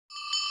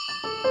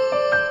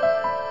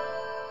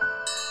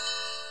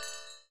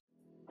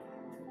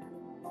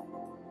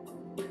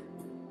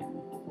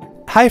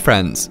Hi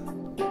friends!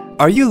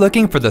 Are you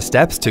looking for the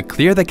steps to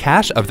clear the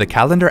cache of the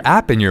Calendar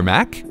app in your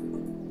Mac?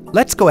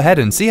 Let's go ahead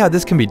and see how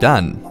this can be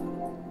done.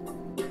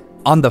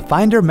 On the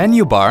Finder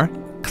menu bar,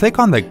 click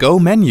on the Go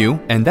menu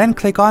and then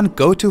click on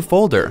Go to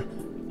Folder.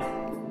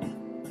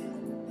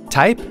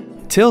 Type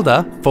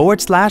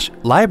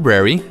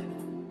 ~/library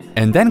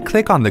and then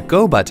click on the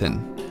Go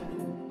button.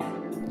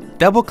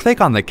 Double-click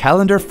on the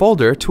Calendar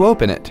folder to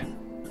open it.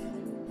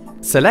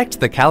 Select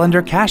the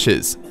Calendar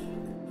caches.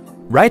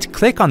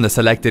 Right-click on the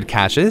selected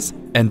caches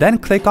and then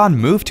click on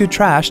Move to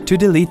Trash to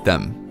delete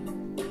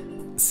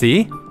them.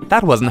 See?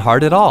 That wasn't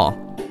hard at all.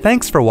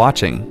 Thanks for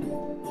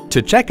watching.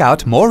 To check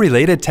out more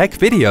related tech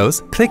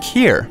videos, click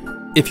here.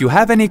 If you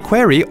have any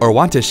query or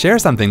want to share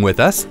something with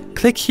us,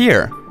 click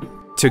here.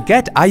 To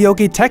get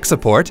iYogi tech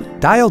support,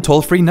 dial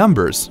toll-free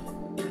numbers.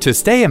 To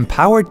stay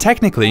empowered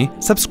technically,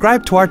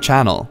 subscribe to our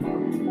channel.